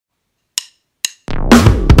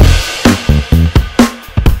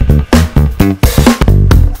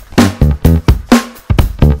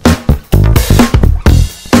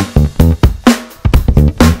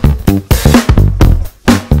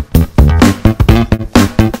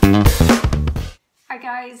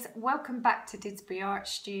guys, welcome back to Didsbury Art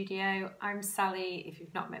Studio. I'm Sally, if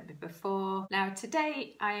you've not met me before. Now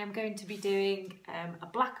today I am going to be doing a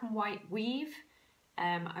black and white weave.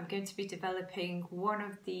 I'm going to be developing one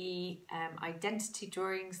of the identity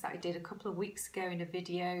drawings that I did a couple of weeks ago in a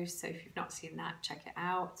video, so if you've not seen that, check it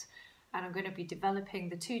out. And I'm going to be developing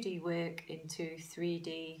the 2D work into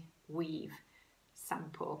 3D weave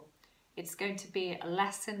sample. It's going to be a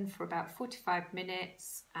lesson for about 45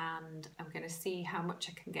 minutes and I'm going to see how much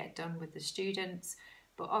I can get done with the students,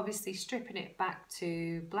 but obviously stripping it back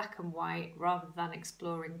to black and white rather than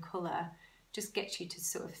exploring colour just gets you to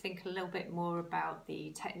sort of think a little bit more about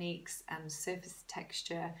the techniques and surface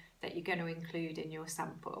texture that you're going to include in your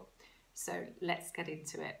sample. So let's get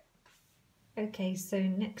into it. Okay, so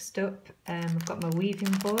next up I've got my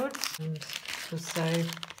weaving board and also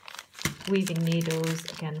weaving needles,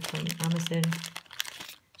 again from Amazon,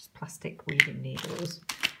 just plastic weaving needles,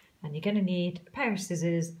 and you're going to need a pair of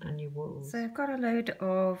scissors and your wools. So I've got a load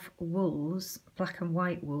of wools, black and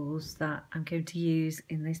white wools, that I'm going to use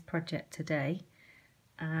in this project today.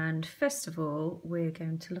 And first of all we're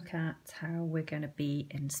going to look at how we're going to be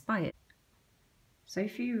inspired. So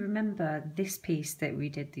if you remember this piece that we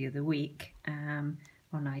did the other week on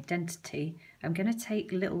identity, I'm going to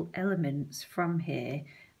take little elements from here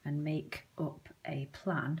and make up a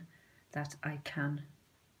plan that I can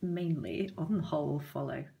mainly, on the whole,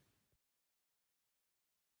 follow.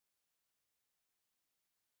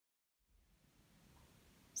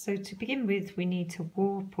 So to begin with, we need to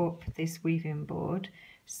warp up this weaving board.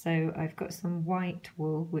 So I've got some white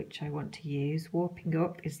wool which I want to use. Warping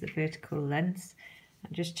up is the vertical length.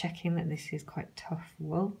 I'm just checking that this is quite tough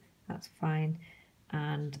wool, that's fine,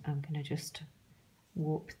 and I'm going to just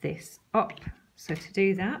warp this up. So to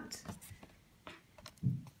do that,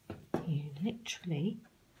 you literally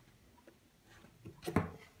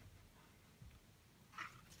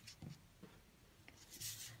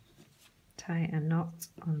tie a knot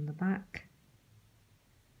on the back,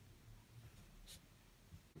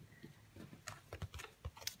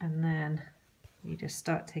 and then you just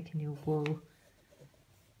start taking your wool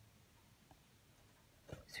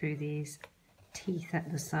through these teeth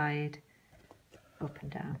at the side, up and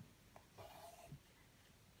down,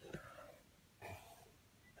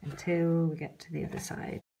 until we get to the other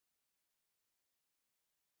side.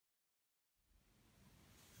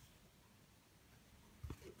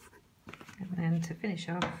 And then to finish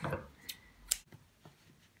off,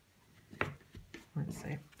 let's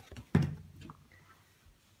see,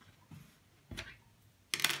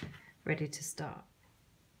 ready to start.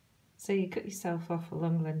 So you cut yourself off a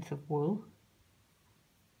long length of wool,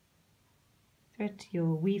 thread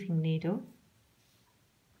your weaving needle,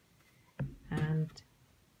 and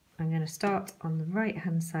I'm going to start on the right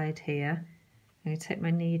hand side here. I'm going to take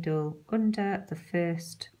my needle under the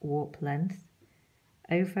first warp length,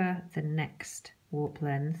 over the next warp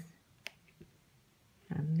length,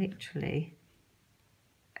 and literally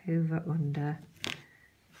over under,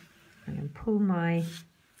 and then pull my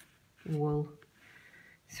wool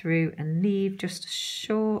through and leave just a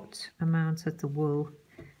short amount of the wool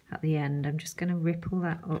at the end. I'm just going to ripple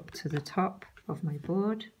that up to the top of my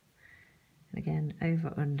board. And again,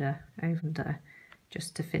 over, under,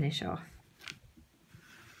 just to finish off.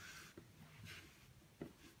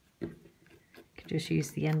 You can just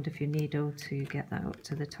use the end of your needle to get that up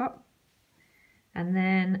to the top. And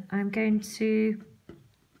then I'm going to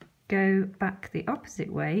go back the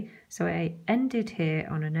opposite way. So I ended here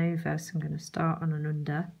on an over, so I'm going to start on an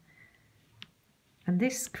under. And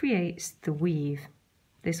this creates the weave.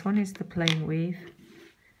 This one is the plain weave.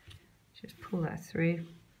 Just pull that through.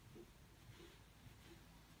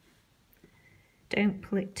 Don't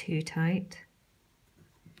pull it too tight.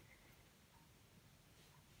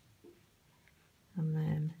 And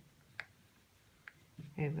then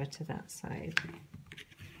over to that side.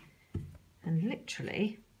 And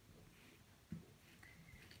literally,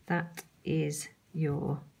 that is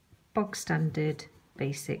your bog standard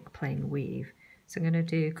basic plain weave. So I'm going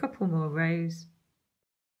to do a couple more rows.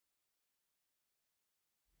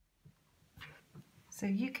 So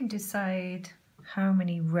you can decide how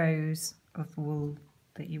many rows of wool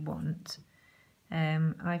that you want.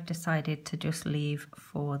 I've decided to just leave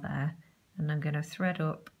 4 there, and I'm going to thread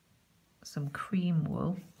up some cream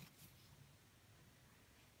wool,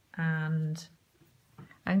 and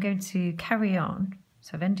I'm going to carry on.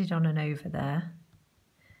 So I've ended on an over there,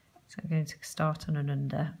 so I'm going to start on an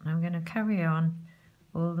under, and I'm going to carry on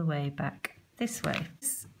all the way back this way.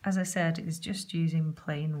 This, as I said, is just using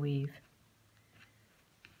plain weave.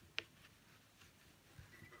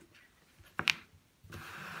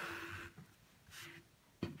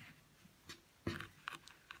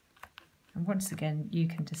 once again, you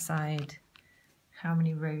can decide how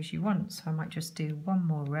many rows you want. So I might just do one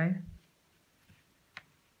more row.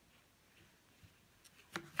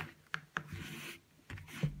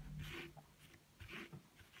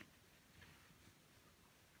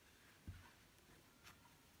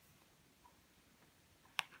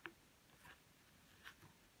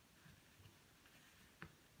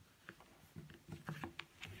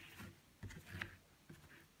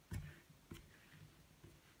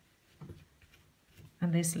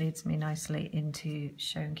 And this leads me nicely into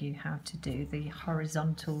showing you how to do the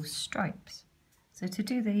horizontal stripes. So to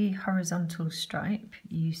do the horizontal stripe,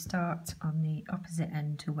 you start on the opposite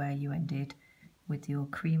end to where you ended with your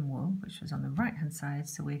cream wool, which was on the right hand side.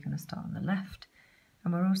 So we're going to start on the left,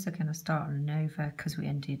 and we're also going to start on an over because we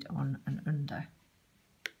ended on an under.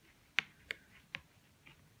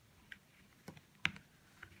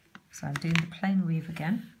 So I'm doing the plain weave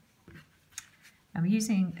again. I'm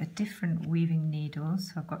using a different weaving needle,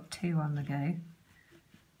 so I've got 2 on the go.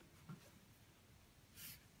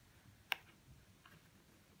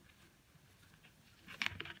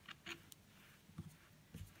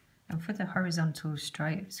 And for the horizontal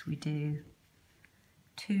stripes, we do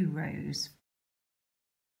 2 rows.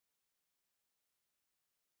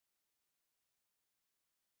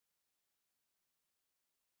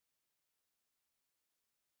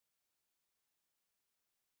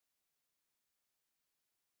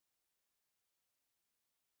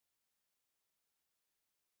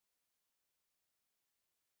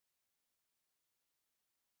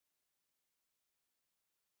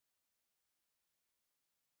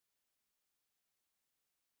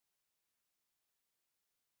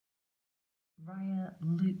 Via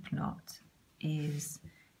loop knot is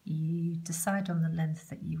you decide on the length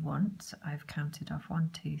that you want. I've counted off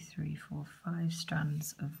 1, 2, 3, 4, 5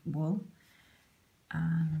 strands of wool,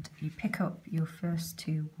 and you pick up your first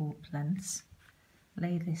 2 warp lengths,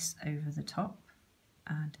 lay this over the top,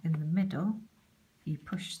 and in the middle you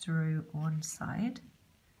push through one side,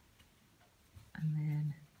 and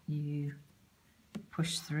then you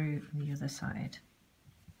push through the other side,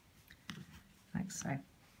 like so.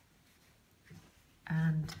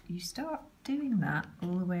 And you start doing that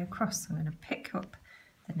all the way across. So I'm going to pick up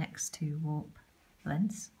the next 2 warp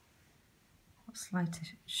lengths, a slightly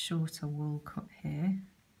shorter wool cut here,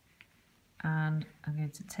 and I'm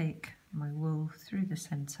going to take my wool through the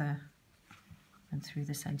centre and through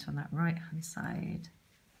the centre on that right hand side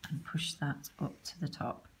and push that up to the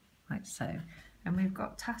top, like so. And we've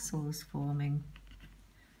got tassels forming.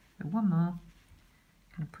 So one more, I'm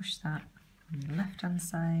going to push that on the left hand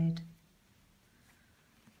side,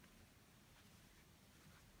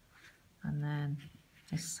 and then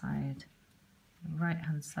this side, the right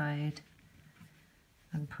hand side,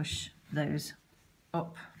 and push those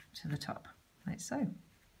up to the top, like so.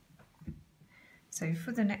 So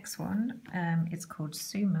for the next one, it's called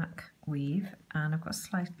soumak weave, and I've got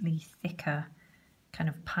slightly thicker kind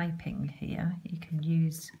of piping here. You can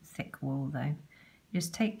use thick wool though. You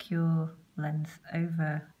just take your length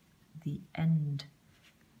over the end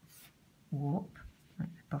warp, like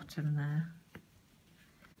the bottom there,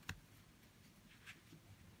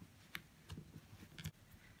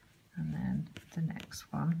 and then the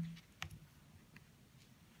next one.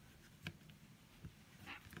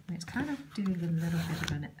 And it's kind of doing a little bit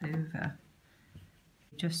of an over.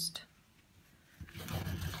 Just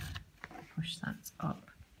push that up.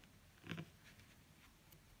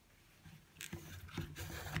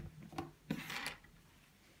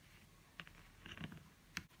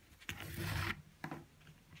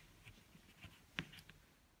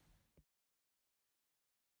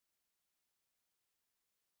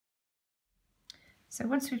 So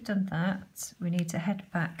once we've done that, we need to head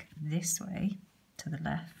back this way to the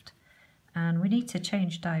left, and we need to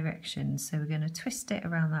change direction. So we're going to twist it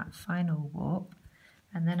around that final warp,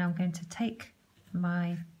 and then I'm going to take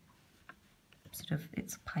my sort of,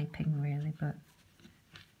 it's piping really, but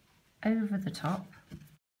over the top.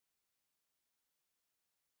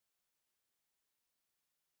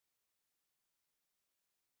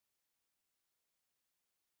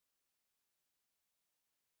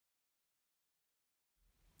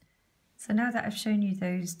 So now that I've shown you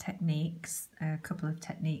those techniques, a couple of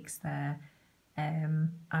techniques there,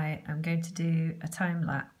 I am going to do a time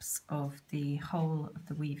lapse of the whole of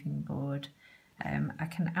the weaving board. I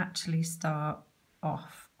can actually start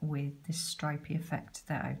off with this stripy effect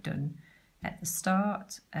that I've done at the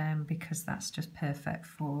start, because that's just perfect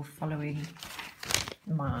for following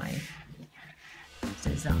my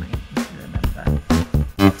design, if you remember.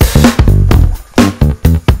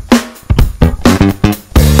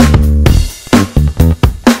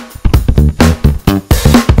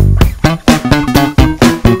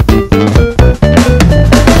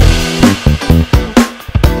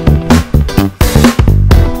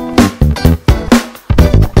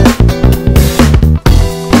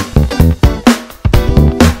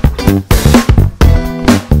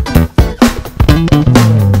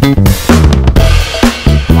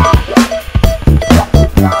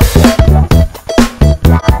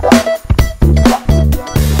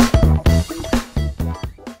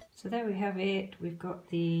 there we have it. We've got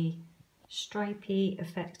the stripy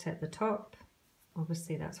effect at the top.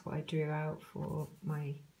 Obviously that's what I drew out for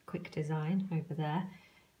my quick design over there.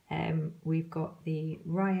 We've got the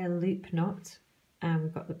Raya loop knot, and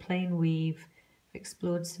we've got the plain weave. We've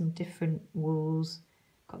explored some different wools.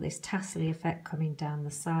 Got this tassel effect coming down the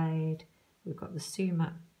side. We've got the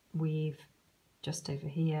sumac weave just over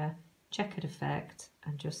here, checkered effect,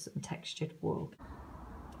 and just some textured wool.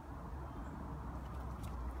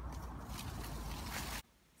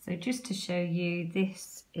 So just to show you,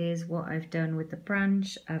 this is what I've done with the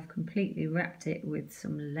branch. I've completely wrapped it with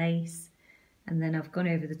some lace, and then I've gone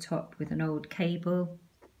over the top with an old cable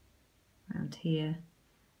around here,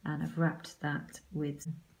 and I've wrapped that with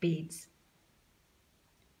beads.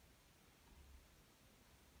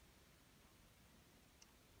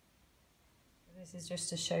 This is just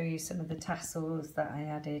to show you some of the tassels that I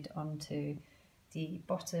added onto the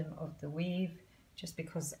bottom of the weave, just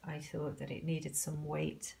because I thought that it needed some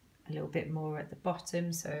weight a little bit more at the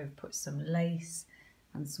bottom, so I've put some lace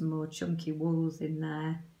and some more chunky wools in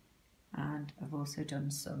there, and I've also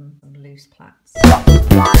done some loose plaits.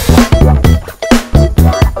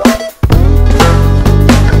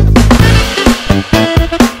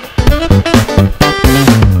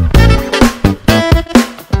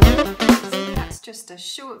 Just a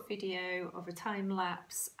short video of a time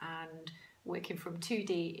lapse and working from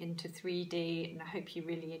 2D into 3D, and I hope you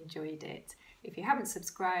really enjoyed it. If you haven't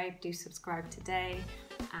subscribed, do subscribe today,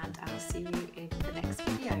 and I'll see you in the next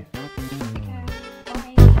video. Take care.